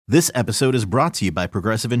This episode is brought to you by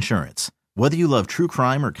Progressive Insurance. Whether you love true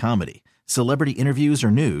crime or comedy, celebrity interviews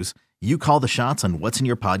or news, you call the shots on what's in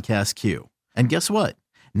your podcast queue. And guess what?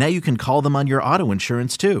 Now you can call them on your auto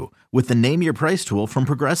insurance too with the Name Your Price tool from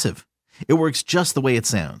Progressive. It works just the way it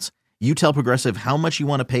sounds. You tell Progressive how much you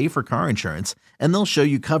want to pay for car insurance, and they'll show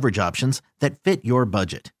you coverage options that fit your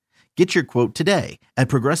budget. Get your quote today at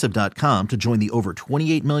Progressive.com to join the over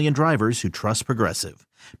 28 million drivers who trust Progressive.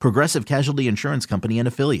 Progressive Casualty Insurance Company and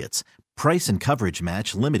Affiliates. Price and coverage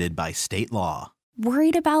match limited by state law.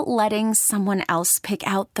 Worried about letting someone else pick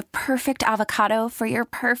out the perfect avocado for your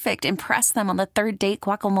perfect impress them on the third date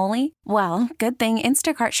guacamole? Well, good thing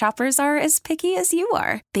Instacart shoppers are as picky as you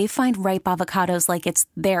are. They find ripe avocados like it's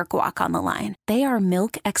their guac on the line. They are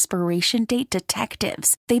milk expiration date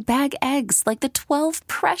detectives. They bag eggs like the 12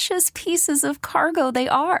 precious pieces of cargo they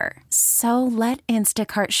are. So let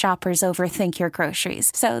Instacart shoppers overthink your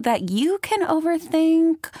groceries so that you can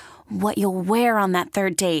overthink what you'll wear on that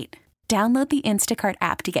third date. Download the Instacart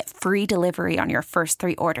app to get free delivery on your first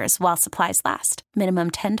 3 orders while supplies last.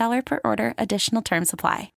 Minimum $10 per order. Additional terms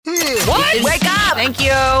apply. What? Wake up! Thank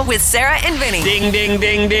you. With Sarah and Vinnie. Ding, ding,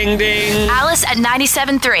 ding, ding, ding. Alice at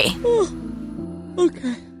 97.3. Okay.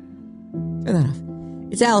 Turn that off.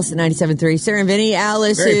 It's Alice at 97.3. Sarah and Vinnie.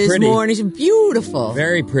 Alice's morning. Beautiful.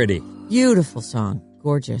 Very pretty. Beautiful song.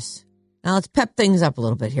 Gorgeous. Now let's pep things up a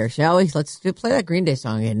little bit here, shall we? Let's play that Green Day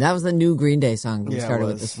song again. That was the new Green Day song that we started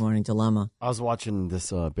with this morning, Dilemma. I was watching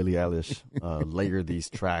this Billie Eilish layer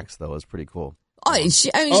these tracks, though. It was pretty cool. Oh,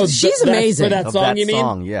 she's amazing. For that song, you mean?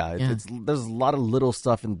 Song, yeah. There's a lot of little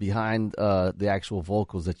stuff in behind the actual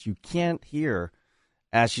vocals that you can't hear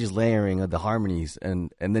as she's layering the harmonies.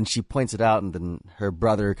 And then she points it out, and then her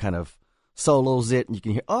brother kind of solos it, and you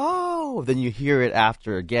can hear, then you hear it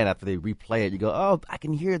after they replay it. You go, oh, I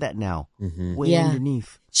can hear that now. Mm-hmm. Way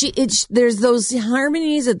underneath. There's those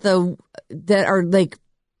harmonies that are like,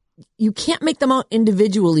 you can't make them out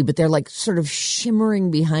individually, but they're like sort of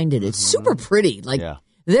shimmering behind it. It's super pretty. Like,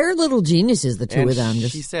 they're little geniuses, the two of them.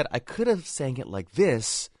 She said, I could have sang it like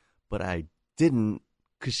this, but I didn't,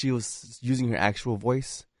 because she was using her actual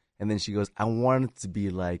voice. And then she goes, I wanted it to be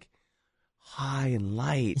like high and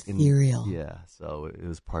light. Ethereal. So it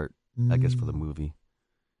was part, I guess, for the movie.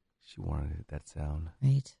 She wanted that sound.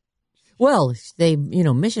 Right. Well, they,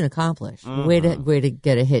 mission accomplished. Mm-hmm. Way to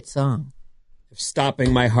get a hit song.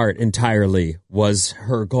 Stopping my heart entirely was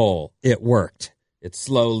her goal. It worked. It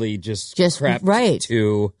slowly just crept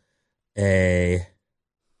to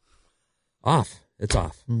off. It's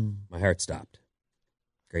off. My heart stopped.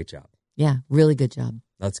 Great job. Yeah, really good job.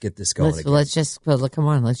 Let's get this going again. Let's just, come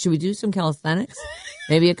on. Should we do some calisthenics?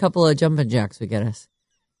 Maybe a couple of jumping jacks would get us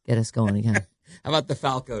going again. How about the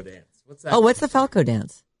Falco dance? What's that? Oh, what's the Falco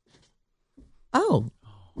dance? Oh,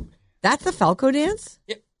 that's the Falco dance?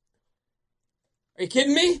 Yeah. Are you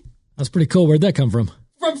kidding me? That's pretty cool. Where'd that come from?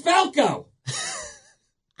 From Falco.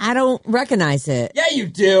 I don't recognize it. Yeah, you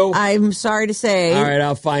do. I'm sorry to say. All right,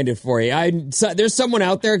 I'll find it for you. There's someone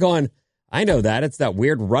out there going, I know that. It's that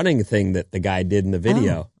weird running thing that the guy did in the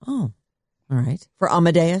video. Oh. All right. For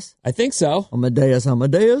Amadeus? I think so. Amadeus,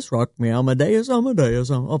 rock me, Amadeus.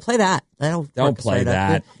 Oh, play that. Don't play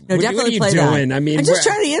that. No, definitely play that. What are you doing? I mean, I'm just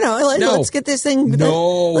trying to, let's get this thing.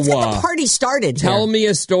 Let's get the party started. Tell me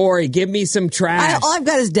a story. Give me some trash. All I've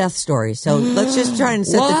got is death stories. So let's just try and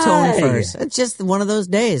set the tone first. It's just one of those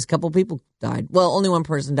days. A couple people died. Well, only one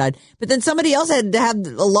person died. But then somebody else had to have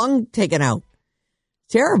a lung taken out.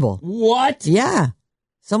 Terrible. What? Yeah.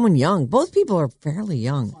 Someone young. Both people are fairly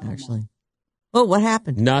young, actually. Oh, what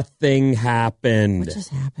happened? Nothing happened. What just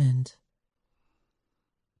happened?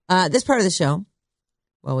 This part of the show,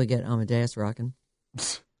 while we get Amadeus rocking,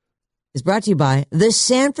 is brought to you by the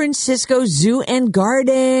San Francisco Zoo and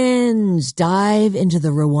Gardens. Dive into the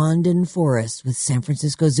Rwandan forest with San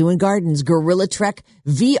Francisco Zoo and Gardens Gorilla Trek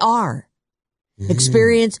VR.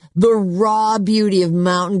 Experience the raw beauty of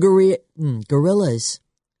mountain gorillas.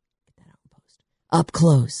 Get that out in post. Up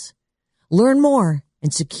close. Learn more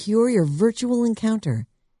and secure your virtual encounter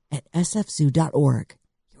at sfzoo.org.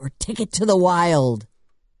 Your ticket to the wild.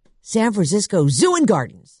 San Francisco Zoo and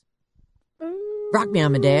Gardens. Rock me,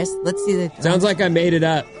 Amadeus. Let's see the... Sounds like I made it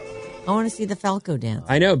up. I want to see the Falco dance.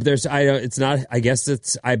 I know, but it's not, I guess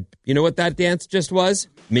you know what that dance just was?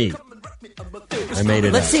 Me. I made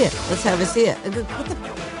it Let's up. see it. Let's have us see it.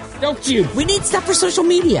 Don't you? We need stuff for social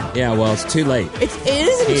media. Yeah, well, it's too late. It isn't too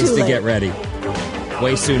late. Needs to get ready.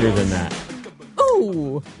 Way sooner than that.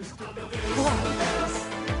 Ooh.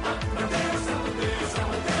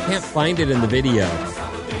 Can't find it in the video.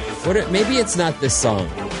 Maybe it's not this song.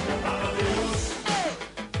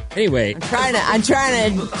 Anyway, I'm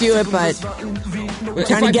trying to do it, but I'm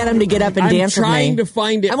trying to get him to get up and dance with me. I'm trying to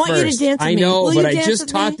find it I want you to dance with me. I know, Will but you I dance just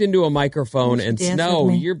with talked me? into a microphone and dance no,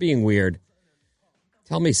 with me? you're being weird.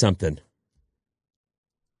 Tell me something.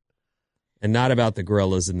 And not about the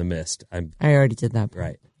gorillas in the mist. I already did that part.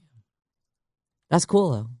 Right. That's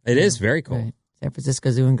cool, though. It is very cool. Right. San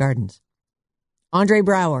Francisco Zoo and Gardens. Andre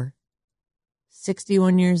Braugher,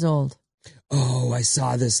 61 years old. Oh, I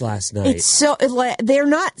saw this last night. It's so they're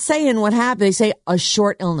not saying what happened. They say a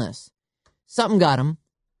short illness. Something got him.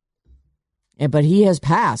 But he has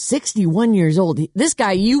passed. 61 years old. This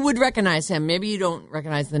guy, you would recognize him. Maybe you don't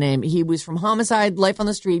recognize the name. He was from Homicide, Life on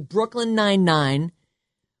the Street, Brooklyn Nine-Nine.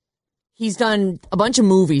 He's done a bunch of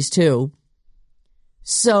movies, too.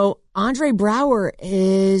 So Andre Braugher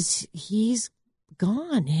he's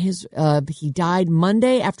gone. He died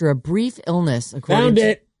Monday after a brief illness. Found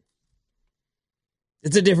it.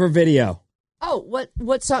 It's a different video. Oh,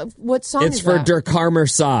 what song? What song? It's is for that? Der Karmer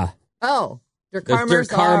Saw. Oh, Der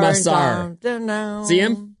Karmer Sar. See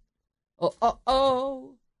him?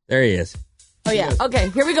 Oh. There he is. Oh yeah. Okay,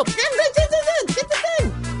 here we go. Get the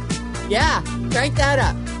thing. Yeah, crank that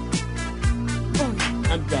up.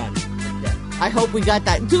 I'm done. I hope we got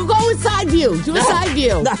that. Go with side view. Do a side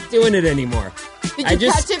view. Not doing it anymore. Did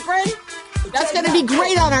you catch it, friend? That's going to be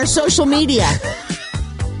great on our social media.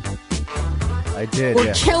 I did.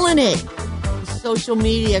 We're killing it. Social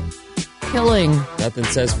media killing. Nothing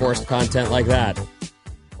says forced content like that.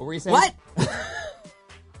 What were you saying? What?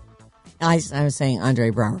 I was saying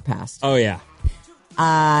Andre Braugher passed. Oh, yeah.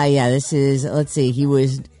 Yeah, this is, let's see, he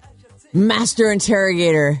was master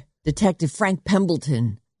interrogator, Detective Frank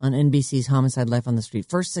Pembleton on NBC's Homicide, Life on the Street.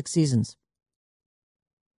 First 6 seasons.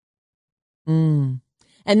 And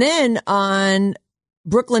then on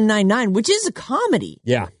Brooklyn Nine-Nine, which is a comedy.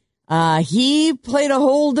 Yeah. He played a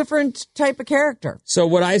whole different type of character. So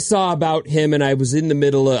what I saw about him, and I was in the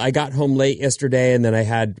middle of, I got home late yesterday, and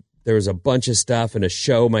then there was a bunch of stuff and a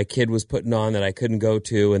show my kid was putting on that I couldn't go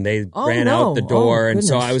to, and they ran out the door. And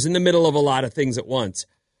so I was in the middle of a lot of things at once.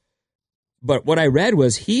 But what I read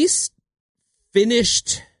was he's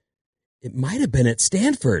finished, it might have been at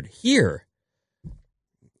Stanford here.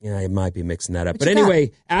 Yeah, I might be mixing that up. But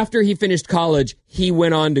anyway, after he finished college, he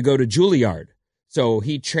went on to go to Juilliard. So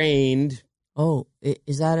he trained. Oh,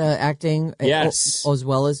 is that acting? Yes. As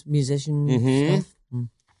well as musician stuff?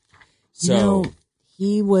 So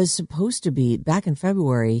he was supposed to be, back in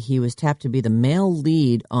February, he was tapped to be the male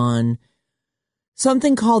lead on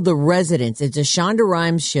something called The Residents. It's a Shonda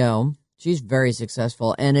Rhimes show. She's very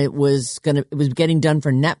successful, and it was getting done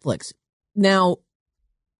for Netflix. Now,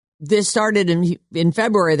 this started in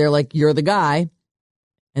February. They're like, you're the guy.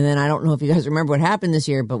 And then I don't know if you guys remember what happened this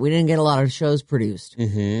year, but we didn't get a lot of shows produced.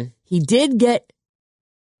 Mm-hmm. He did get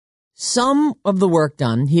some of the work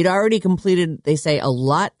done. He'd already completed, they say, a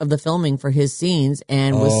lot of the filming for his scenes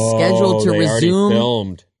and was scheduled to resume.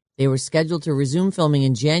 Filmed. They were scheduled to resume filming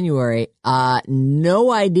in January.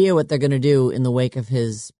 No idea what they're going to do in the wake of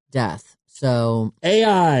his death. So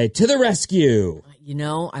AI to the rescue.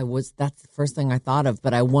 That's the first thing I thought of,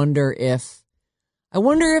 but I wonder if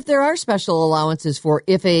there are special allowances for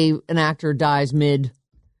if an actor dies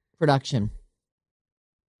mid-production.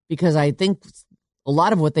 Because I think a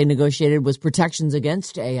lot of what they negotiated was protections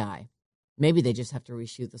against AI. Maybe they just have to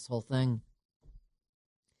reshoot this whole thing.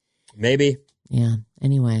 Maybe. Yeah.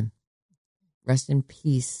 Anyway, rest in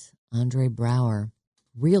peace, Andre Braugher.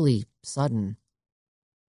 Really sudden.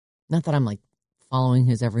 Not that I'm like following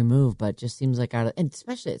his every move, but just seems like and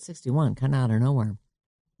especially at 61, kind of out of nowhere.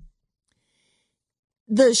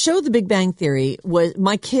 The show The Big Bang Theory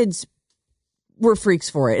my kids were freaks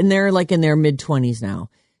for it, and they're like in their mid-20s now.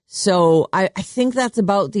 So I think that's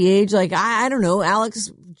about the age. Like, I don't know, Alex,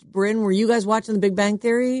 Bryn, were you guys watching The Big Bang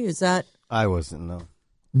Theory? Is that? I wasn't, no.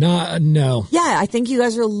 No. Yeah, I think you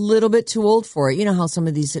guys are a little bit too old for it. You know how some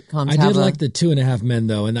of these sitcoms I did like the 2.5 Men,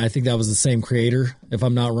 though, and I think that was the same creator, if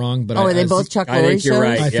I'm not wrong. But are they both Chuck Lorre shows? I think you're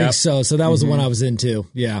right. I think so. So that was the one I was into.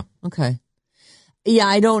 Yeah. Okay. Yeah,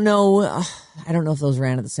 I don't know. I don't know if those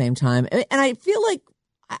ran at the same time. And I feel like,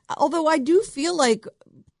 although I do feel like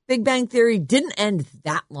Big Bang Theory didn't end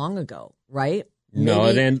that long ago, right? No,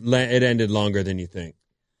 it ended longer than you think.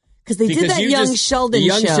 Because they did that Young Sheldon show.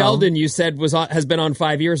 Young Sheldon, you said, has been on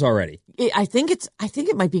 5 years already. I think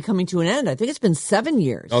it might be coming to an end. I think it's been 7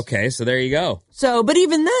 years. Okay, so there you go. So, but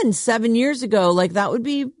even then, 7 years ago, like that would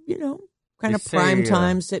be, kind of prime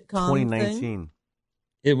time sitcom 2019. thing.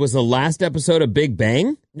 It was the last episode of Big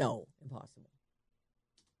Bang? No, impossible.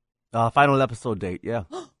 Final episode date, yeah.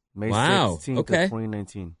 May 16th of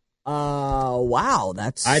 2019. Wow,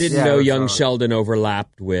 that's... I didn't know Young Sheldon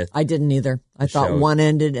overlapped with... I didn't either. I thought one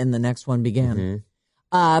ended and the next one began.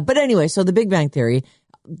 But anyway, so The Big Bang Theory,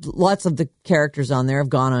 lots of the characters on there have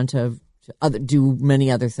gone on to do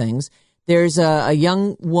many other things. There's a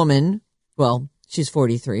young woman, well, she's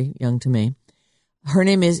 43, young to me. Her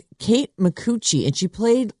name is Kate Micucci, and she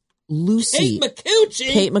played Lucy. Kate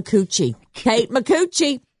Micucci? Kate Micucci. Kate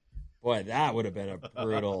Micucci. Boy, that would have been a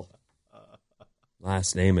brutal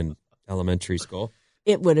last name in elementary school.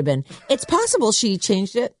 It would have been. It's possible she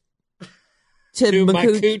changed it to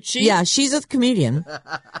Micucci. Yeah, she's a comedian.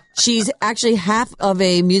 She's actually half of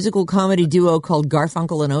a musical comedy duo called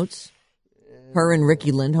Garfunkel and Oates. Her and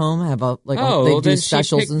Ricky Lindholm have they do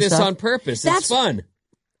specials and this stuff on purpose. It's fun.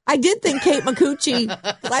 I did think Kate Micucci.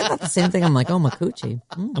 I thought the same thing. I'm like, oh, Micucci.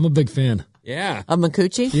 I'm a big fan. Yeah. Of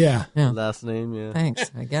Micucci? Yeah. Last name, yeah.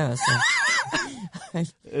 Thanks, I guess.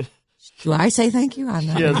 Do I say thank you? I'm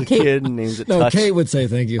not. She has a kid and names it No, Touch. Kate would say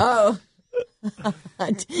thank you. Oh.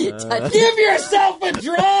 Give yourself a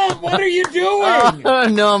drum. What are you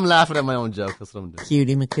doing? No, I'm laughing at my own joke. That's what I'm doing.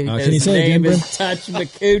 Cutie Micucci. Can you His say it again, name Brent? is Touch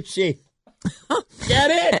Micucci.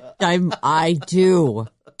 Get it? I do.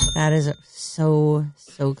 That is so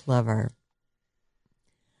clever.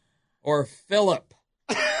 Or Philip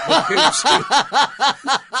Micucci.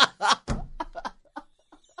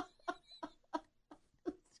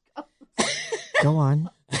 Go on.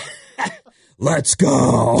 Let's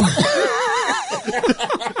go.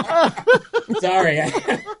 Sorry.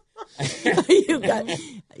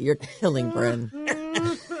 You're killing Bryn.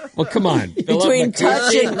 Well, come on. Between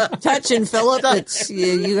Touch and Philip,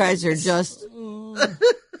 you guys are just.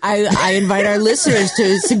 I invite our listeners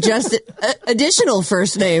to suggest additional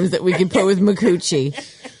first names that we can put with Micucci.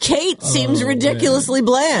 Kate seems ridiculously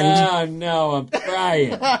bland. Oh, no, I'm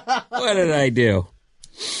crying. What did I do?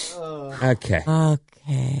 Okay.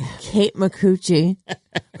 Kate Micucci,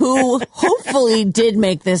 who hopefully did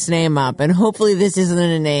make this name up, and hopefully this isn't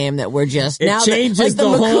a name that we're just It changes the the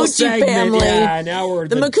whole Micucci segment. family. Yeah, now we're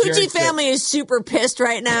the Micucci jerks family is super pissed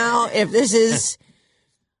right now. If this is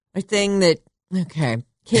a thing that Kate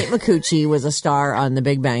Micucci was a star on The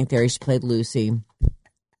Big Bang Theory. She played Lucy.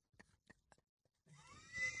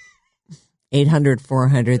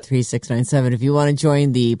 800-400-3697. If you want to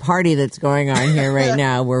join the party that's going on here right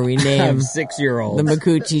now where we name 6-year-olds. the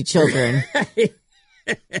Micucci children.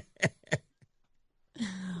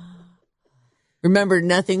 Remember,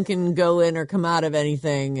 nothing can go in or come out of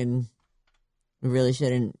anything, and we really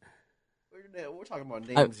shouldn't. We're talking about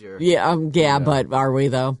names here. Yeah, but are we,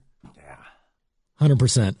 though?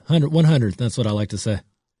 100%. 100. That's what I like to say.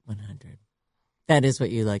 100. That is what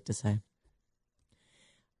you like to say.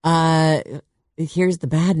 Here's the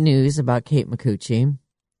bad news about Kate Micucci.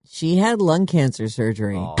 She had lung cancer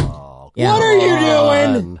surgery. Oh, Yeah. What are you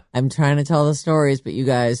doing? I'm trying to tell the stories, but you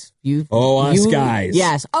guys, us guys.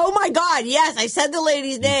 Yes. Oh my God. Yes. I said the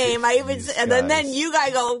lady's name. I even said, and then you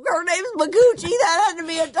guys go, her name's Micucci. That had to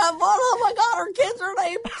be a tough one. Oh my God. Her kids are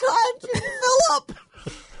named Touch and Philip.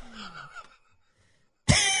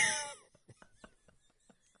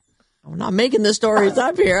 I'm not making the stories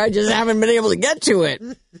up here. I just haven't been able to get to it.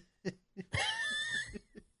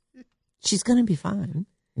 She's going to be fine.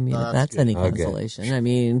 I mean, if that's any consolation. I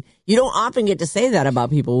mean, you don't often get to say that about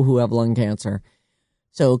people who have lung cancer.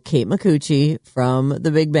 So Kate Micucci from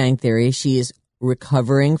The Big Bang Theory, she is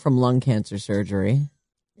recovering from lung cancer surgery.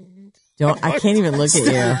 I can't even look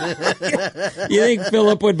at you. You think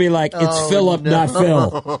Philip would be like, it's Philip, not Phil.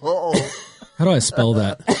 How do I spell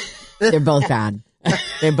that? They're both bad.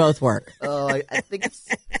 They both work. I think this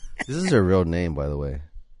is her real name, by the way.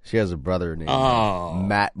 She has a brother named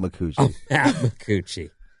Matt Micucci. Oh, Matt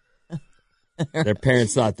Micucci. Their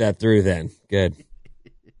parents thought that through then. Good.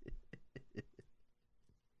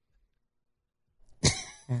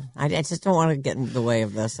 I just don't want to get in the way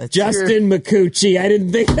of this. Justin Micucci. I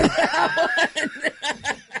didn't think of that one.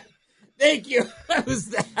 Thank you. What was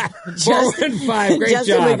that? 415. Great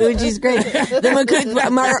Justin job. Micucci's great.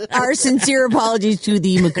 Our sincere apologies to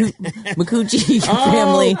the Micucci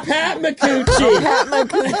family. Pat Micucci. Pat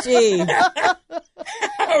Micucci.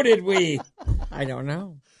 How did we? I don't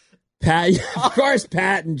know. Pat, of course,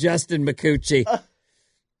 Pat and Justin Micucci.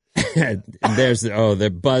 And there's the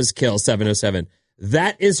Buzzkill 707.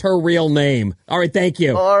 That is her real name. All right, thank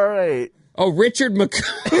you. All right. Oh, Richard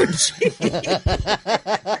Micucci.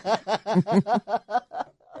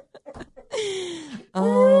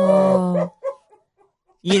 Oh.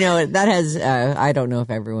 You know, that has, I don't know if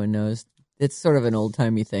everyone knows. It's sort of an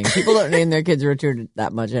old-timey thing. People don't name their kids Richard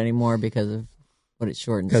that much anymore because of what it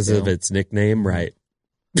shortens Because to. of its nickname, right?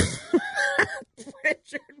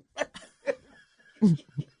 Richard.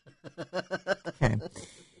 Okay.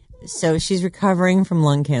 So she's recovering from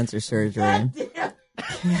lung cancer surgery.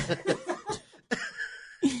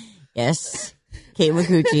 Yes. Kate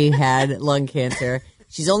Micucci had lung cancer.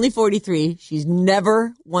 She's only 43. She's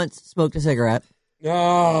never once smoked a cigarette.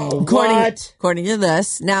 Oh, According to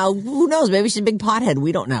this. Now, who knows? Maybe she's a big pothead.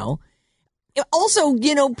 We don't know. Also,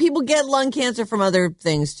 people get lung cancer from other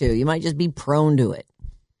things, too. You might just be prone to it.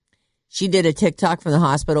 She did a TikTok from the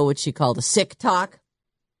hospital, which she called a sick talk.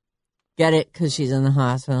 Get it? Because she's in the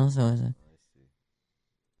hospital. So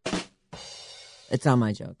it's not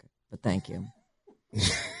my joke, but thank you.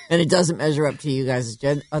 And it doesn't measure up to you guys.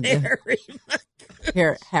 Harry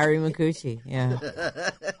Micucci. Yeah.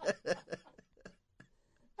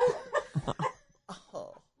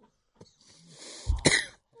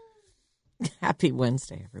 Happy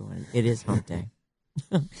Wednesday, everyone. It is hump day.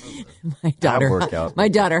 My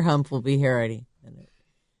daughter Hump will be here already.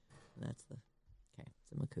 That's it's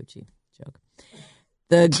a Micucci joke.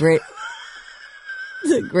 The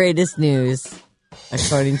greatest news,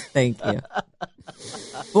 according to thank you.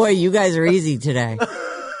 Boy, you guys are easy today.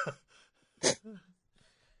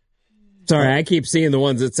 Sorry, I keep seeing the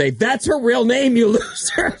ones that say, that's her real name, you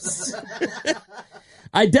losers.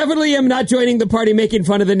 I definitely am not joining the party making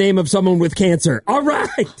fun of the name of someone with cancer. All right.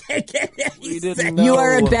 Take it. You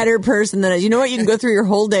are a better person than us. You know what? You can go through your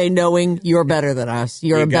whole day knowing you're better than us.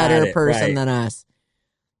 You're a better person than us.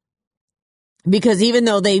 Because even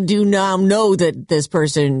though they do now know that this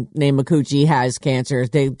person named Micucci has cancer,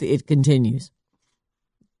 it continues.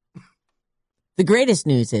 The greatest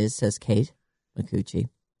news is, says Kate Micucci,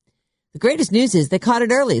 the greatest news is they caught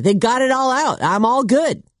it early. They got it all out. I'm all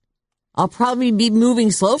good. I'll probably be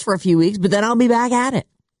moving slow for a few weeks, but then I'll be back at it.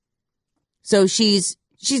 So she's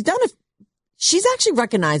actually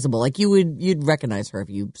recognizable. Like you'd recognize her if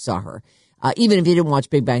you saw her. Even if you didn't watch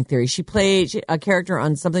Big Bang Theory. She played a character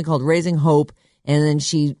on something called Raising Hope, and then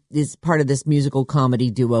she is part of this musical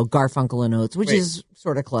comedy duo, Garfunkel and Oates, which is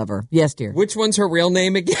sort of clever. Yes, dear. Which one's her real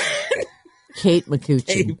name again? Kate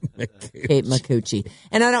Micucci. Kate Micucci.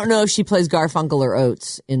 And I don't know if she plays Garfunkel or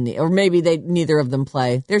Oates or maybe neither of them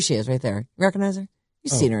play. There she is right there. You recognize her?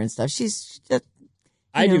 You've seen her and stuff. She's just,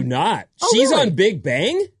 I do not. She's really? On Big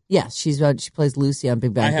Bang? Yes, she plays Lucy on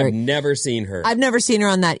Big Bang. I have never seen her. I've never seen her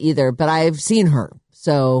on that either, but I've seen her.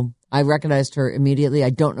 So I recognized her immediately. I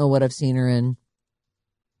don't know what I've seen her in.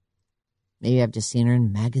 Maybe I've just seen her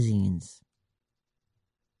in magazines.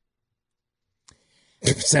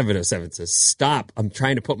 707 says, stop. I'm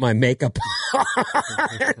trying to put my makeup on.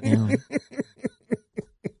 Yeah.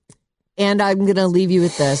 And I'm going to leave you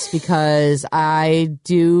with this because I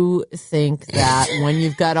do think that when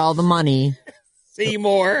you've got all the money.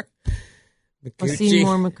 Seymour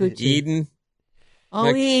Micucci. Eden.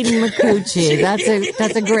 Eden Micucci.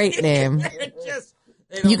 That's a great name.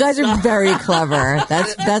 You guys are very clever.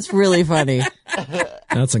 That's really funny.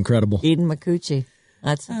 That's incredible. Eden Micucci.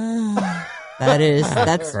 That's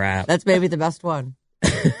crap. That's maybe the best one.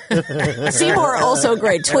 Seymour also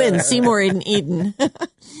great. Twins, Seymour and Eden.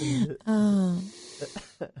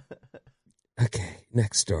 Okay,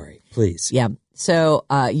 next story, please. Yeah. So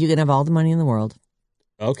you can have all the money in the world.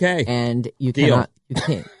 Okay. And you Deal.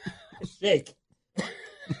 can't. Shake.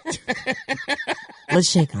 Let's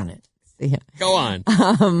shake on it. Yeah. Go on.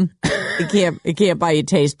 It can't buy you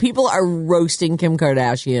taste. People are roasting Kim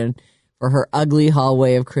Kardashian for her ugly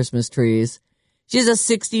hallway of Christmas trees. She has a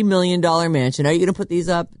 $60 million mansion. Are you going to put these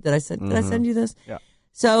up? Did I send you this? Yeah.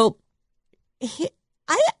 So I'm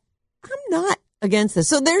not against this.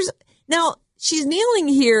 So now she's kneeling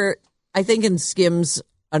here, I think in Skims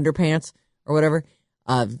underpants or whatever,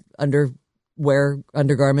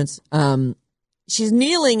 undergarments. She's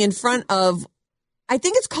kneeling in front of, I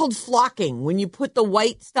think it's called flocking, when you put the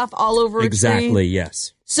white stuff all over a tree. Exactly,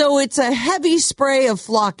 yes. So it's a heavy spray of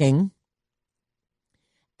flocking.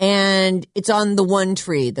 And it's on the one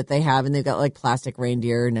tree that they have, and they've got like plastic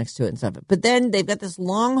reindeer next to it and stuff. But then they've got this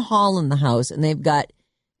long hall in the house, and they've got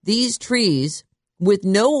these trees with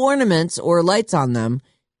no ornaments or lights on them.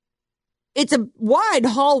 It's a wide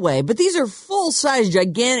hallway, but these are full-size,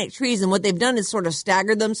 gigantic trees, and what they've done is sort of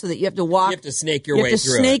staggered them so that you have to walk. You have to snake your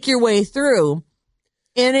way through.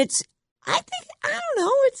 And I don't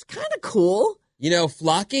know, it's kind of cool. You know,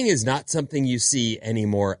 flocking is not something you see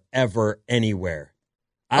anymore, ever, anywhere.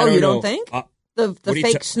 You don't think? The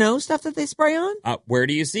fake snow stuff that they spray on? Where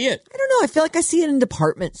do you see it? I don't know. I feel like I see it in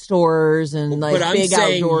department stores and like big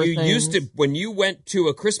outdoor things. Used to, when you went to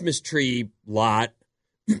a Christmas tree lot,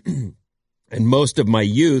 and most of my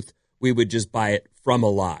youth, we would just buy it from a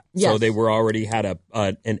lot. Yes. So they already had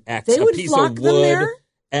an X, a piece of wood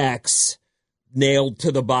X nailed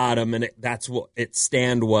to the bottom, and that's what its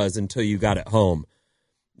stand was until you got it home.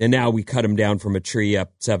 And now we cut them down from a tree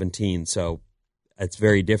up 17, so it's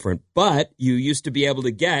very different. But you used to be able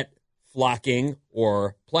to get flocking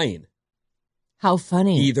or plane. How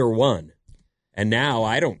funny. Either one. And now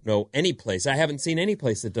I don't know any place. I haven't seen any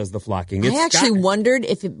place that does the flocking. I actually wondered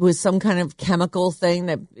if it was some kind of chemical thing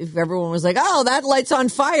that if everyone was like, oh, that light's on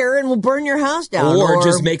fire and will burn your house down. Or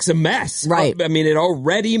just makes a mess. Right. I mean, it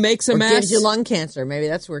already makes a mess. Gives you lung cancer. Maybe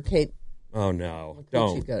that's where Kate. Oh, no.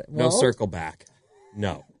 Don't. Well, no circle back.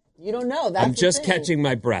 No. You don't know. That's I'm just catching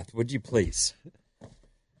my breath. Would you please?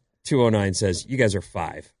 209 says, you guys are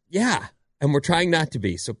 5. Yeah. And we're trying not to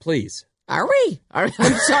be. So please. Are we? I'm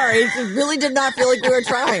sorry. It really did not feel like we were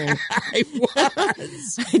trying. I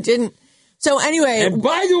was. I didn't. So anyway. And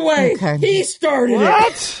by the way, he started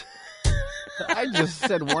it. I just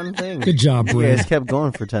said one thing. Good job, Brad. You guys kept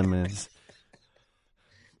going for 10 minutes.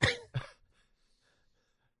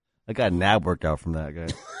 I got an ab workout from that guy.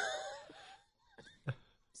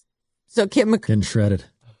 So Getting shredded.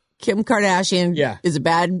 Kim Kardashian is a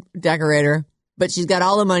bad decorator, but she's got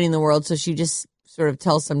all the money in the world, so she just sort of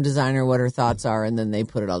tells some designer what her thoughts are, and then they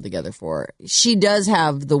put it all together for her. She does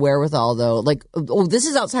have the wherewithal, though. Like, this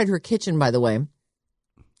is outside her kitchen, by the way.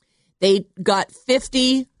 They got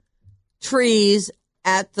 50 trees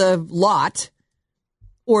at the lot,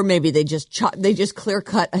 or maybe they just clear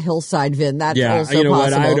cut a hillside, Vin. That's also you know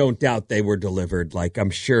possible. what? I don't doubt they were delivered. Like,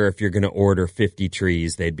 I'm sure if you're going to order 50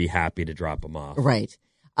 trees, they'd be happy to drop them off. Right.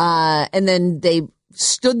 And then they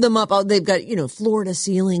stood them up. They've got, floor to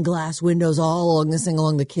ceiling glass windows all along this thing,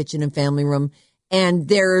 along the kitchen and family room. And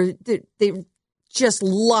they're just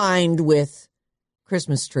lined with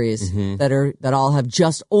Christmas trees that all have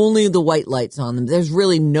just only the white lights on them. There's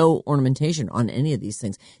really no ornamentation on any of these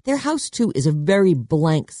things. Their house, too, is a very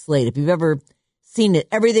blank slate. If you've ever seen it,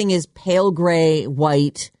 everything is pale gray,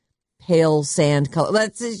 white, pale sand color.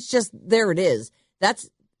 It's just, there it is.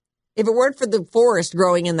 If it weren't for the forest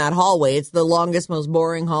growing in that hallway, it's the longest, most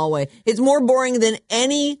boring hallway. It's more boring than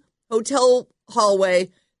any hotel hallway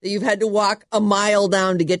that you've had to walk a mile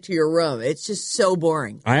down to get to your room. It's just so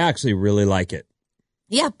boring. I actually really like it.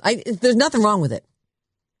 Yeah, there's nothing wrong with it.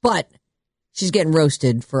 But she's getting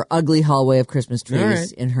roasted for ugly hallway of Christmas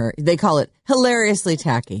trees in her. They call it hilariously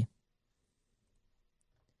tacky.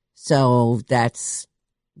 So that's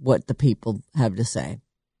what the people have to say.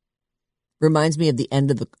 Reminds me of the end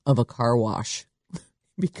of a car wash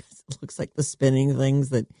because it looks like the spinning things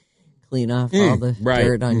that clean off all the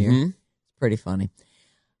dirt on your. It's pretty funny.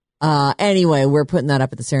 Anyway, we're putting that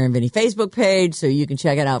up at the Sarah and Vinnie Facebook page so you can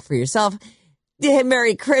check it out for yourself.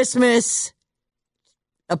 Merry Christmas.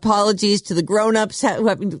 Apologies to the grown-ups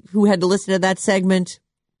who had to listen to that segment.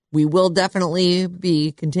 We will definitely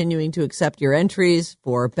be continuing to accept your entries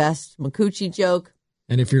for best Micucci joke.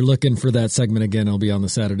 And if you're looking for that segment again, it'll be on the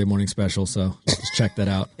Saturday morning special, so just check that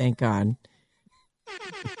out. Thank God.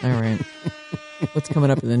 All right. What's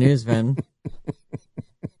coming up in the news, Vin?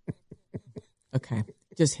 Okay,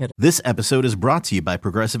 just hit it. This episode is brought to you by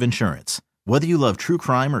Progressive Insurance. Whether you love true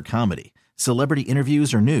crime or comedy, celebrity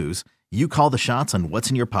interviews or news, you call the shots on what's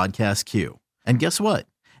in your podcast queue. And guess what?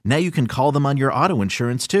 Now you can call them on your auto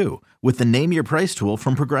insurance too with the Name Your Price tool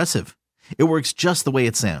from Progressive. It works just the way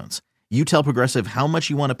it sounds. You tell Progressive how much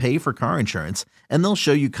you want to pay for car insurance, and they'll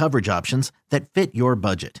show you coverage options that fit your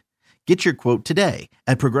budget. Get your quote today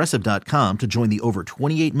at Progressive.com to join the over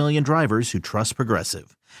 28 million drivers who trust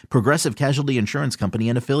Progressive. Progressive Casualty Insurance Company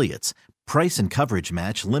and Affiliates. Price and coverage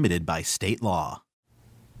match limited by state law.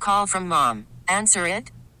 Call from mom. Answer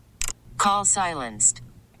it. Call silenced.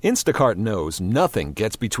 Instacart knows nothing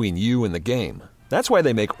gets between you and the game. That's why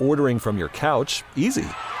they make ordering from your couch easy.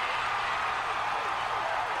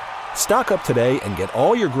 Stock up today and get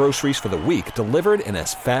all your groceries for the week delivered in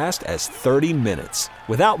as fast as 30 minutes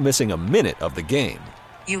without missing a minute of the game.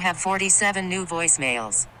 You have 47 new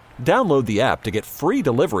voicemails. Download the app to get free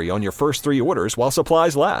delivery on your first 3 orders while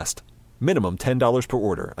supplies last. Minimum $10 per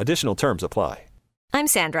order. Additional terms apply. I'm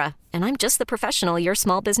Sandra, and I'm just the professional your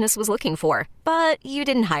small business was looking for. But you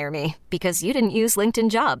didn't hire me because you didn't use LinkedIn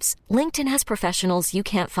Jobs. LinkedIn has professionals you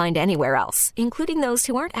can't find anywhere else, including those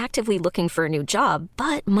who aren't actively looking for a new job,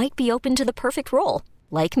 but might be open to the perfect role,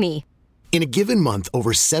 like me. In a given month,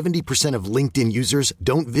 over 70% of LinkedIn users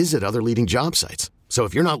don't visit other leading job sites. So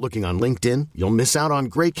if you're not looking on LinkedIn, you'll miss out on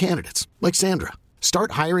great candidates like Sandra.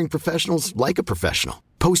 Start hiring professionals like a professional.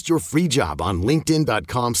 Post your free job on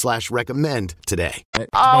linkedin.com/recommend today. Oh,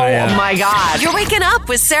 my God. You're waking up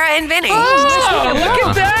with Sarah and Vinnie. Oh, look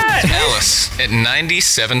at that. Alice at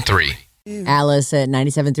 97.3. Alice at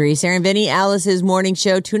 97.3. Sarah and Vinnie, Alice's morning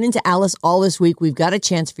show. Tune into Alice all this week. We've got a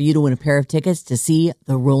chance for you to win a pair of tickets to see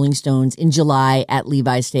the Rolling Stones in July at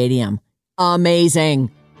Levi's Stadium.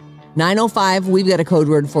 Amazing. 9:05, we've got a code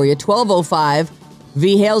word for you. 12:05,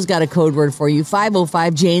 V. Hale's got a code word for you.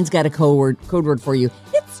 505 Jane's got a code word for you.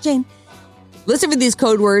 It's Jane. Listen for these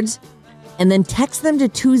code words and then text them to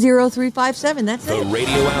 20357. That's The it.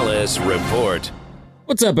 Radio Alice Report.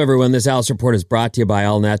 What's up, everyone? This Alice Report is brought to you by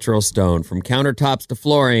All Natural Stone. From countertops to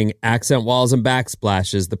flooring, accent walls and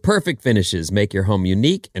backsplashes, the perfect finishes make your home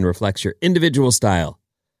unique and reflects your individual style.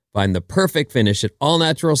 Find the perfect finish at All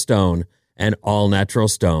Natural Stone and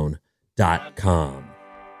allnaturalstone.com. All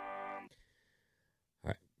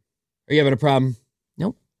right. Are you having a problem?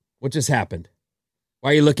 Nope. What just happened?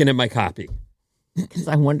 Why are you looking at my copy? Because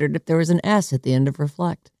I wondered if there was an S at the end of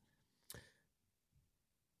reflect.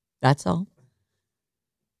 That's all.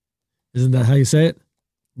 Isn't that how you say it?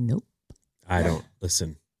 Nope. I don't.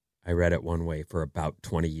 Listen, I read it one way for about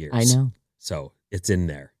 20 years. I know. So it's in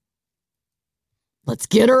there. Let's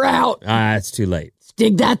get her out. It's too late.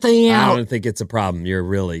 Dig that thing out. I don't think it's a problem. You're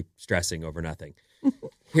really stressing over nothing.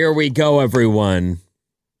 Here we go, everyone.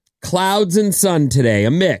 Clouds and sun today,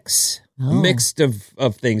 a mix. A mix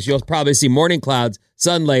of things. You'll probably see morning clouds,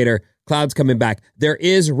 sun later, clouds coming back. There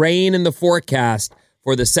is rain in the forecast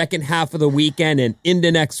for the second half of the weekend and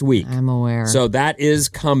into next week. I'm aware. So that is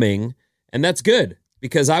coming, and that's good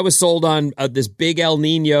because I was sold on this big El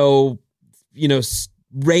Nino,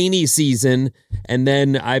 rainy season, and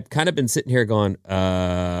then I've kind of been sitting here going,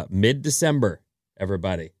 mid-December,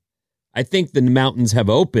 everybody. I think the mountains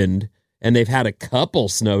have opened, and they've had a couple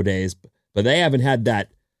snow days, but they haven't had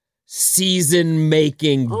that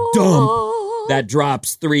season-making dump that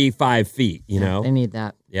drops 3-5 feet, They need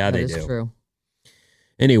that. Yeah, they do. That is true.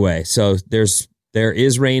 Anyway, so there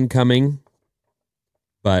is rain coming,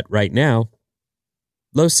 but right now,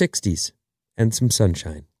 low 60s and some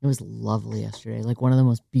sunshine. It was lovely yesterday, like one of the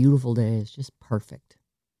most beautiful days, just perfect.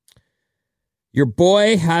 Your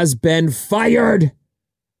boy has been fired.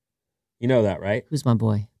 You know that, right? Who's my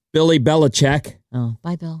boy? Billy Belichick. Oh,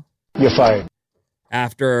 bye, Bill. You're fired.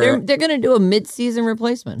 After they're going to do a mid-season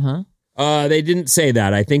replacement, huh? They didn't say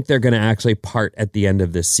that. I think they're going to actually part at the end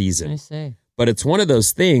of this season. I see. But it's one of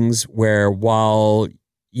those things where while,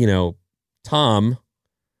 Tom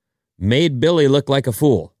made Billy look like a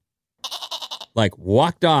fool, like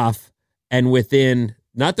walked off, and within,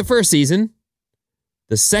 not the first season,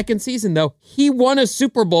 the second season, though, he won a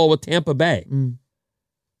Super Bowl with Tampa Bay.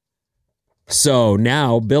 So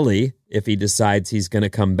now Billy, if he decides he's going to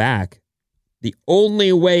come back, the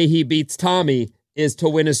only way he beats Tommy is to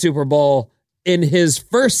win a Super Bowl in his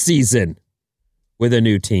first season with a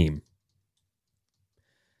new team.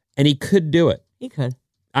 And he could do it. He could.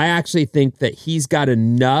 I actually think that he's got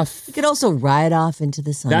enough. He could also ride off into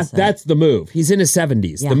the sunset. That's the move. He's in his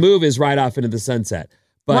 70s. Yeah. The move is ride off into the sunset.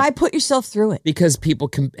 But why put yourself through it? Because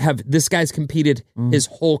people this guy's competed his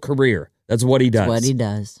whole career. That's what he does. That's what he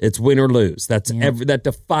does. It's win or lose. That's that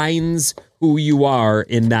defines who you are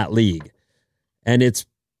in that league. And it's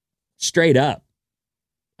straight up.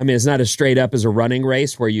 I mean, it's not as straight up as a running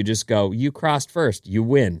race where you just go, you crossed first, you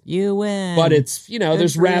win. You win. But it's,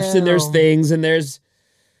 there's refs and there's things and there's,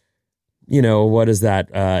 what is that?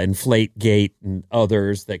 Inflate Gate and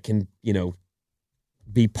others that can,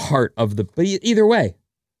 be part of the, but either way,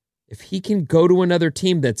 if he can go to another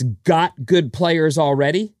team that's got good players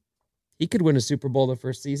already, he could win a Super Bowl the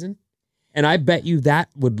first season. And I bet you that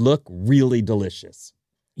would look really delicious.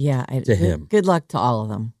 Yeah. To him. Good luck to all of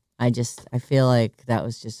them. I feel like that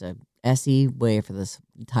was just a SE way for this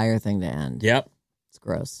entire thing to end. Yep. It's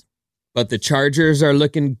gross. But the Chargers are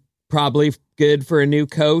looking probably good for a new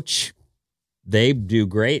coach. They do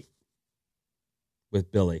great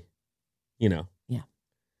with Billy, Yeah.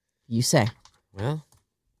 You say. Well,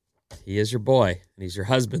 he is your boy, and he's your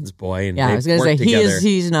husband's boy. And yeah, I was going to say,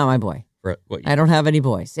 he's not my boy. I don't have any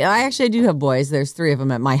boys. I do have boys. There's 3 of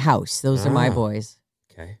them at my house. Those are my boys.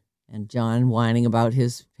 Okay. And John whining about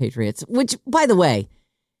his Patriots, which, by the way,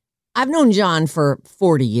 I've known John for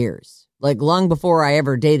 40 years. Like, long before I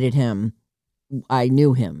ever dated him, I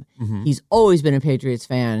knew him. Mm-hmm. He's always been a Patriots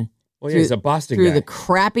fan. Well, he's a Boston guy. Through the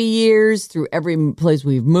crappy years, through every place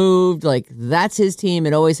we've moved, like, that's his team.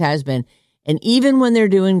 It always has been. And even when they're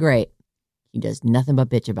doing great, he does nothing but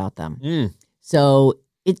bitch about them. So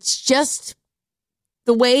it's just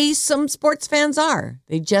the way some sports fans are.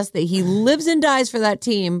 He lives and dies for that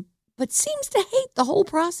team, but seems to hate the whole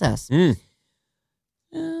process. There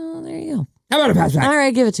you go. How about a fast fact? All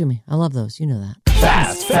right, give it to me. I love those. You know that.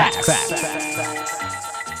 Fast facts.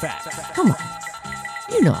 Come on.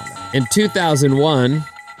 You know it. In 2001,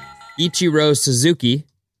 Ichiro Suzuki,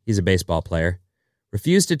 he's a baseball player,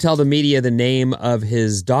 refused to tell the media the name of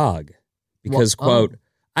his dog because, quote,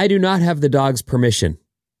 I do not have the dog's permission.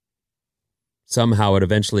 Somehow it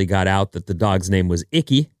eventually got out that the dog's name was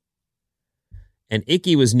Icky. And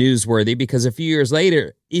Icky was newsworthy because a few years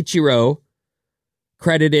later, Ichiro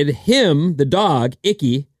credited him, the dog,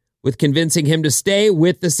 Icky, with convincing him to stay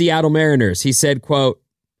with the Seattle Mariners. He said, quote,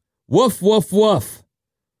 "Woof, woof, woof,"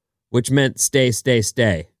 which meant stay, stay,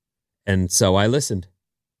 stay. And so I listened.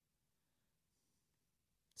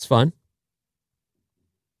 It's fun.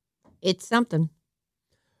 It's something.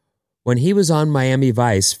 When he was on Miami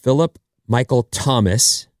Vice, Philip Michael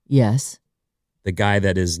Thomas. Yes. The guy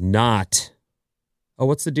that is not... Oh,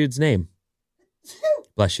 what's the dude's name?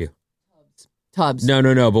 Bless you. Tubbs.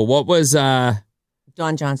 No. But what was...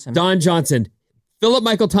 Don Johnson. Don Johnson. Philip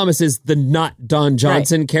Michael Thomas is the not Don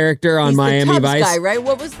Johnson character on He's Miami the Tubbs Vice. guy, right?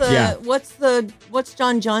 What was the... Yeah. What's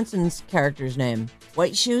Don Johnson's character's name?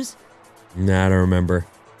 White Shoes? Nah, I don't remember.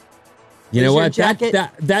 You know what?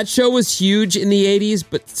 That show was huge in the 80s,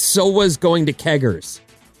 but so was Going to Keggers.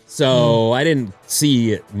 So I didn't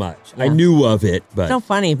see it much. Yeah. I knew of it, but... So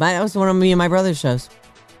funny. That was one of me and my brother's shows.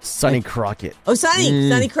 Sonny Crockett. Oh, Sonny.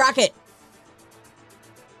 Sonny Crockett.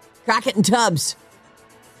 Crockett and Tubbs.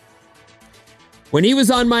 When he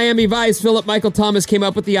was on Miami Vice, Philip Michael Thomas came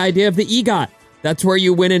up with the idea of the EGOT. That's where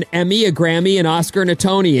you win an Emmy, a Grammy, an Oscar, and a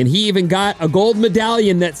Tony. And he even got a gold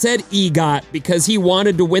medallion that said EGOT because he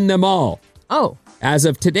wanted to win them all. Oh. As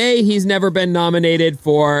of today, he's never been nominated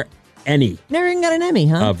for any. Never even got an Emmy,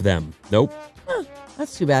 huh? Of them. Nope. Huh,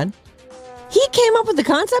 that's too bad. He came up with the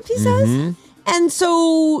concept, he says? And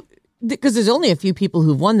so, because there's only a few people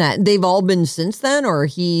who've won that. They've all been since then, or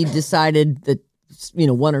he decided that,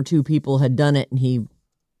 one or two people had done it and he...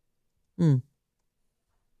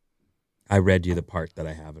 I read you the part that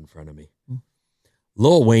I have in front of me.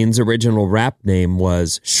 Lil Wayne's original rap name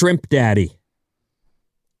was Shrimp Daddy.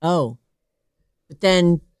 Oh. But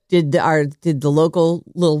then did the local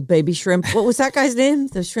little baby shrimp, what was that guy's name?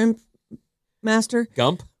 The shrimp master?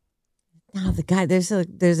 Gump? No, the guy, there's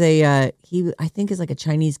a he I think is like a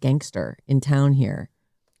Chinese gangster in town here.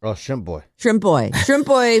 Oh, Shrimp Boy. Shrimp Boy.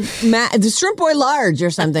 The Shrimp Boy Large or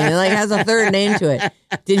something. It like has a third name to it.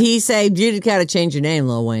 Did he say, you gotta change your name,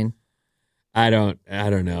 Lil Wayne? I don't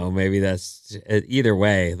know. Maybe that's either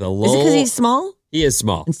way. The Lil, is it because he's small? He is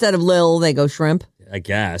small. Instead of Lil, they go Shrimp. I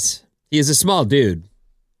guess he is a small dude,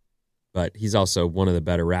 but he's also one of the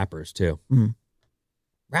better rappers too.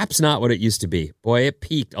 Rap's not what it used to be. Boy, it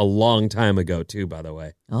peaked a long time ago too. By the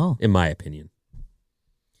way, in my opinion,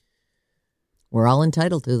 we're all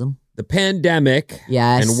entitled to them. The pandemic,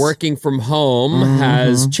 yes, and working from home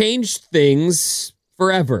has changed things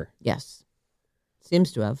forever. Yes.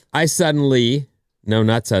 Seems to have. Not suddenly,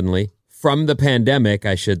 from the pandemic,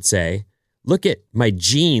 I should say, look at my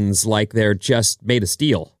jeans like they're just made of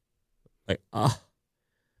steel. Like, I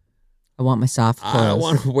want my soft clothes. I don't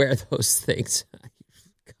want to wear those things.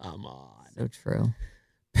 Come on. So true.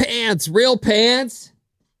 Pants, real pants.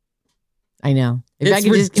 I know. If I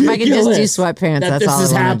could just do sweatpants, that's all I want to do. This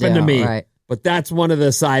has happened to me. Right. But that's one of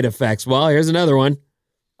the side effects. Well, here's another one.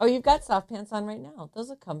 Oh, you've got soft pants on right now. Those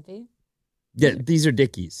look comfy. Yeah, these are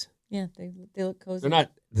Dickies. Yeah, they look cozy. They're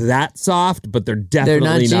not that soft, but they're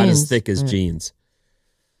definitely not as thick as jeans.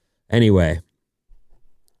 Anyway,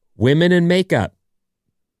 women and makeup.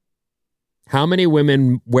 How many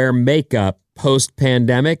women wear makeup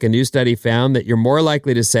post-pandemic? A new study found that you're more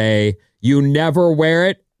likely to say you never wear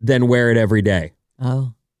it than wear it every day.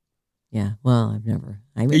 Oh, yeah. Well, I've never.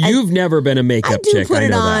 You've never been a makeup chick. I do put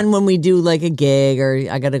it on when we do like a gig or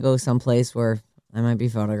I got to go someplace where I might be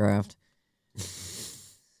photographed.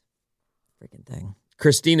 Freaking thing.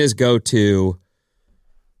 Christina's go-to,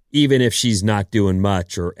 even if she's not doing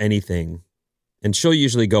much or anything, and she'll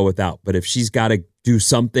usually go without, but if she's got to do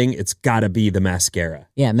something, it's got to be the mascara.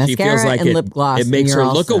 Yeah, mascara, she feels like lip gloss. It makes her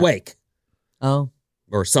look awake. Oh.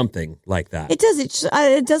 Or something like that. It does.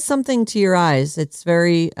 It does something to your eyes. It's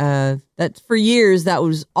very, that for years, that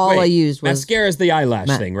was all I used. Was mascara is the eyelash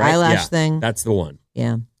thing, right? Eyelash thing. That's the one.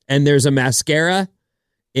 Yeah. And there's a mascara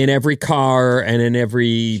in every car and in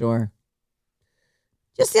every... Sure.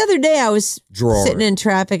 Just the other day, I was sitting in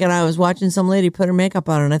traffic and I was watching some lady put her makeup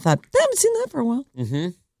on and I thought, I haven't seen that for a while.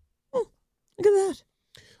 Look at that.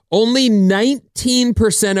 Only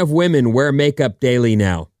 19% of women wear makeup daily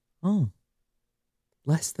now. Oh.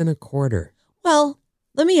 Less than a quarter. Well,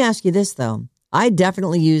 let me ask you this, though. I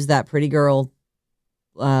definitely use that Pretty Girl,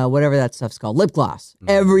 whatever that stuff's called, lip gloss,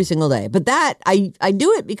 every single day. But that, I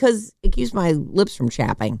do it because it keeps my lips from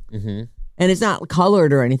chapping. And it's not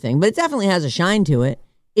colored or anything, but it definitely has a shine to it.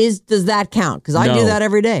 Does that count? Because I do that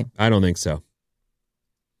every day. I don't think so.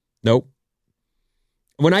 Nope.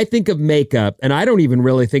 When I think of makeup, and I don't even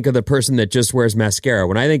really think of the person that just wears mascara.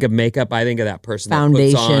 When I think of makeup, I think of that person that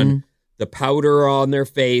puts on the powder on their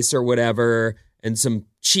face or whatever, and some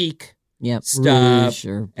cheek stuff, rouge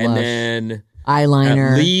or blush, and then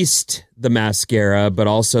eyeliner. At least the mascara, but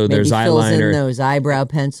also maybe there's fills eyeliner. In those eyebrow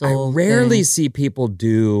pencil. I rarely see people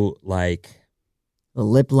do like the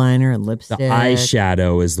lip liner and lipstick. The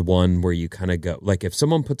eyeshadow is the one where you kind of go like if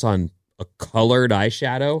someone puts on a colored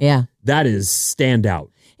eyeshadow, that is standout.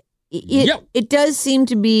 It does seem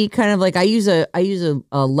to be kind of like I use a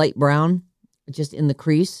light brown just in the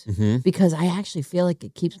crease because I actually feel like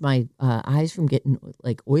it keeps my eyes from getting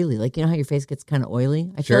like oily. Like, you know how your face gets kind of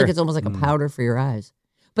oily? I feel like it's almost like a powder for your eyes.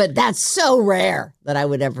 But that's so rare that I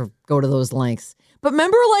would ever go to those lengths. But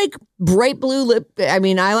remember like bright blue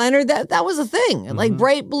eyeliner? That was a thing. Like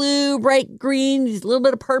bright blue, bright green, a little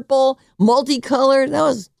bit of purple, multicolored. That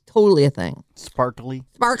was totally a thing. Sparkly.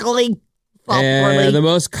 And the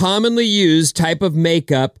most commonly used type of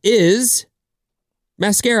makeup is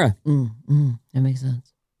mascara. That makes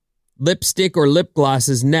sense. Lipstick or lip gloss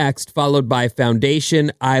is next, followed by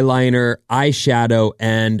foundation, eyeliner, eyeshadow,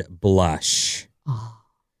 and blush. Oh.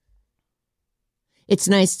 It's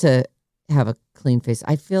nice to have a clean face.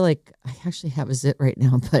 I feel like I actually have a zit right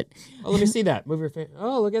now, but... Oh, let me see that. Move your face.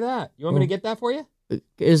 Oh, look at that. You want me to get that for you?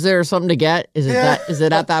 Is there something to get? Is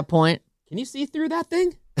it at that point? Can you see through that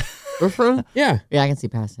thing? Yeah. Yeah, I can see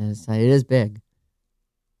past it. It is big.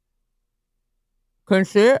 Couldn't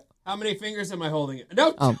see it? How many fingers am I holding it?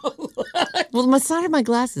 No. Oh. Well, my side of my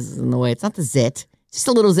glasses is in the way. It's not the zit. Just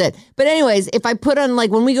a little zit. But anyways, if I put on, like,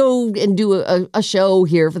 when we go and do a show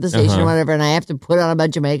here for the station or whatever, and I have to put on a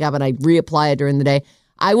bunch of makeup and I reapply it during the day,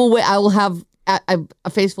 I will have a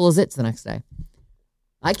face full of zits the next day.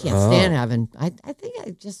 I can't stand having... I think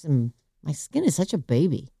I just am... My skin is such a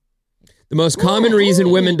baby. The most common reason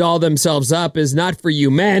women doll themselves up is not for you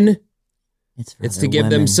men. It's to give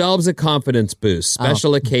themselves a confidence boost.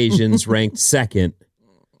 Special occasions ranked second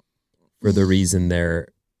for the reason they're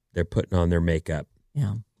putting on their makeup.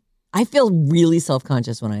 Yeah. I feel really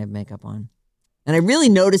self-conscious when I have makeup on. And I really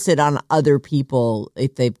notice it on other people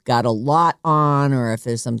if they've got a lot on or if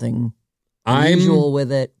there's something unusual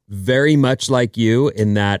with it. Very much like you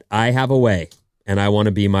in that I have a way and I want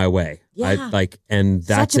to be my way. Yeah. And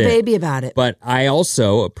that's such a baby about it. But I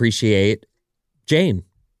also appreciate Jane.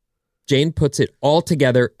 Jane puts it all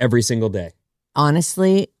together every single day.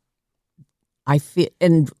 Honestly, I feel,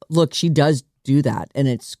 and look, she does do that, and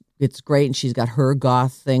it's great, and she's got her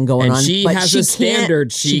goth thing going on. And she has a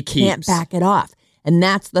standard she keeps. Can't back it off. And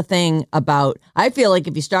that's the thing about, I feel like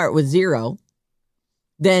if you start with 0,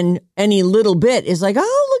 then any little bit is like,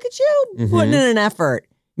 oh, look at you putting in an effort.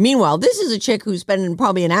 Meanwhile, this is a chick who's spending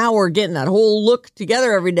probably an hour getting that whole look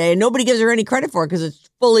together every day, and nobody gives her any credit for it because it's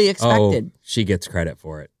fully expected. Oh, she gets credit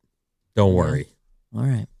for it. Don't worry. All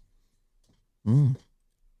right.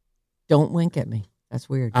 Don't wink at me. That's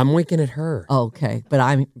weird. I'm winking at her. Oh, okay. But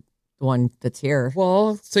I'm the one that's here.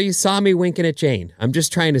 Well, so you saw me winking at Jane. I'm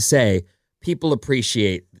just trying to say people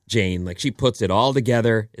appreciate Jane. Like, she puts it all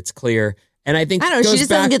together. It's clear. And I think I don't know. She just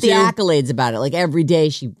doesn't get the accolades about it. Like, every day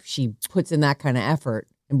she puts in that kind of effort.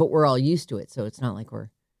 But we're all used to it. So it's not like we're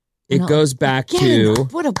it goes back to...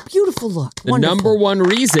 What a beautiful look. The number one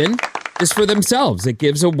reason is for themselves. It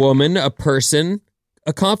gives a woman, a person,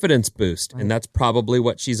 a confidence boost. Right. And that's probably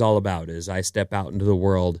what she's all about, is I step out into the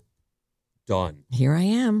world, done. Here I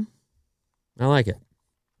am. I like it.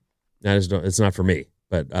 It's not for me,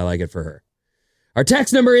 but I like it for her. Our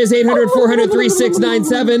text number is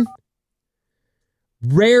 800-400-3697.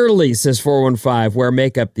 Rarely, says 415, wear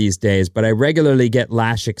makeup these days, but I regularly get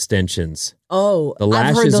lash extensions. Oh, the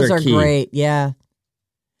lashes I've heard those are key. Great. Yeah.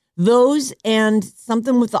 Those and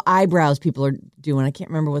something with the eyebrows people are doing. I can't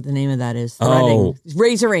remember what the name of that is. Threading.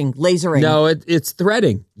 Lasering. No, it's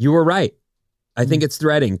threading. You were right. I think it's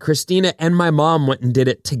threading. Christina and my mom went and did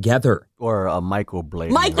it together. Or a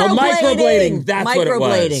microblading. Microblading. That's what it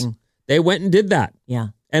was. They went and did that. Yeah.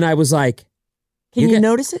 And I was like... Can you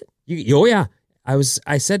notice it? Oh, yeah.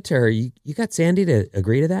 I said to her, you got Sandy to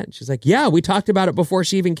agree to that? And she's like, yeah, we talked about it before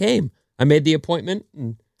she even came. I made the appointment.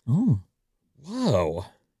 And, whoa.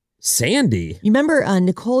 Sandy. You remember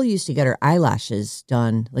Nicole used to get her eyelashes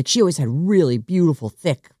done. Like, she always had really beautiful,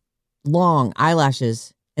 thick, long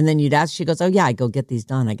eyelashes. And then you'd ask, she goes, oh, yeah, I go get these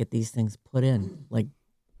done. I get these things put in, like,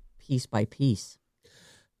 piece by piece.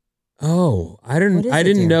 Oh, I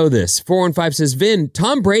didn't know this. 415 says, Vin,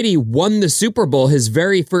 Tom Brady won the Super Bowl his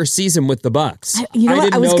very first season with the Bucs.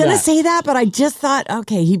 I was going to say that, but I just thought,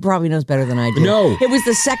 okay, he probably knows better than I do. No. It was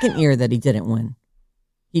the second year that he didn't win.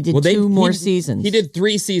 He did two more seasons. He did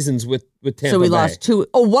 3 seasons with Tampa Bay. So he lost 2.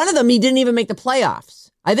 Oh, one of them, he didn't even make the playoffs.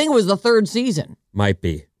 I think it was the 3rd season. Might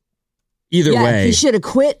be. Either way. He should have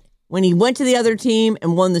quit when he went to the other team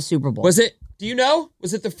and won the Super Bowl. Do you know?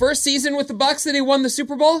 Was it the first season with the Bucs that he won the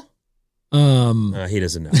Super Bowl? He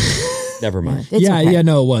doesn't know. Never mind.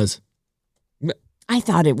 No, it was. I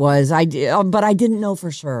thought it was. But I didn't know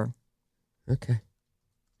for sure. Okay.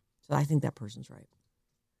 So I think that person's right.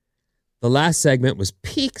 The last segment was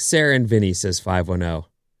peak Sarah and Vinnie, says 510.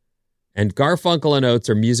 And Garfunkel and Oates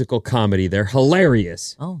are musical comedy. They're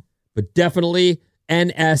hilarious. Oh. But definitely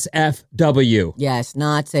NSFW. Yes,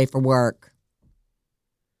 not safe for work.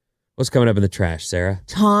 What's coming up in the trash, Sarah?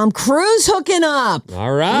 Tom Cruise hooking up.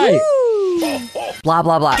 All right. Woo. Blah,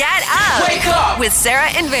 blah, blah. Get up. Wake up. With Sarah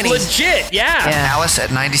and Vinnie. Legit, yeah. Alice at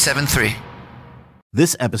 97.3.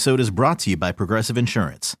 This episode is brought to you by Progressive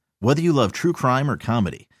Insurance. Whether you love true crime or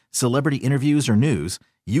comedy, celebrity interviews or news,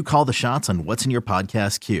 you call the shots on what's in your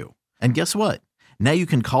podcast queue. And guess what? Now you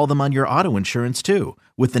can call them on your auto insurance too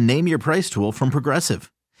with the Name Your Price tool from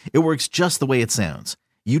Progressive. It works just the way it sounds.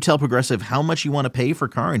 You tell Progressive how much you want to pay for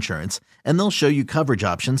car insurance, and they'll show you coverage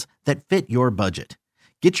options that fit your budget.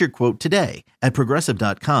 Get your quote today at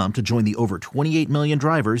Progressive.com to join the over 28 million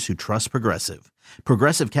drivers who trust Progressive.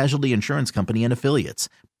 Progressive Casualty Insurance Company and Affiliates.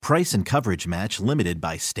 Price and coverage match limited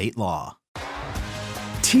by state law.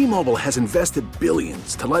 T-Mobile has invested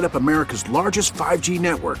billions to light up America's largest 5G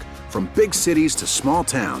network, from big cities to small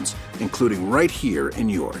towns, including right here in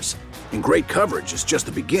yours. And great coverage is just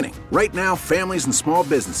the beginning. Right now, families and small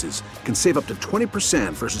businesses can save up to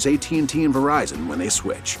 20% versus AT&T and Verizon when they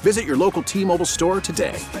switch. Visit your local T-Mobile store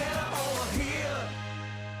today.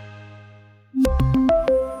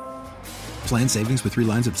 Plan savings with 3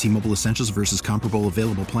 lines of T-Mobile Essentials versus comparable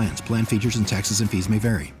available plans. Plan features and taxes and fees may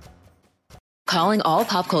vary. Calling all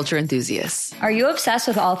pop culture enthusiasts. Are you obsessed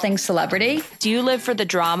with all things celebrity? Do you live for the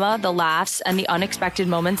drama, the laughs, and the unexpected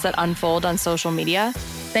moments that unfold on social media?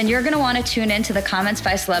 Then you're going to want to tune into the Comments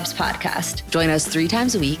by Celebs podcast. Join us 3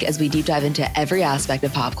 times a week as we deep dive into every aspect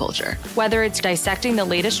of pop culture. Whether it's dissecting the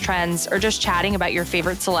latest trends or just chatting about your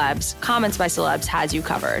favorite celebs, Comments by Celebs has you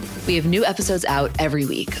covered. We have new episodes out every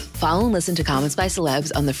week. Follow and listen to Comments by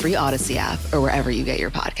Celebs on the free Odyssey app or wherever you get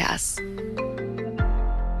your podcasts.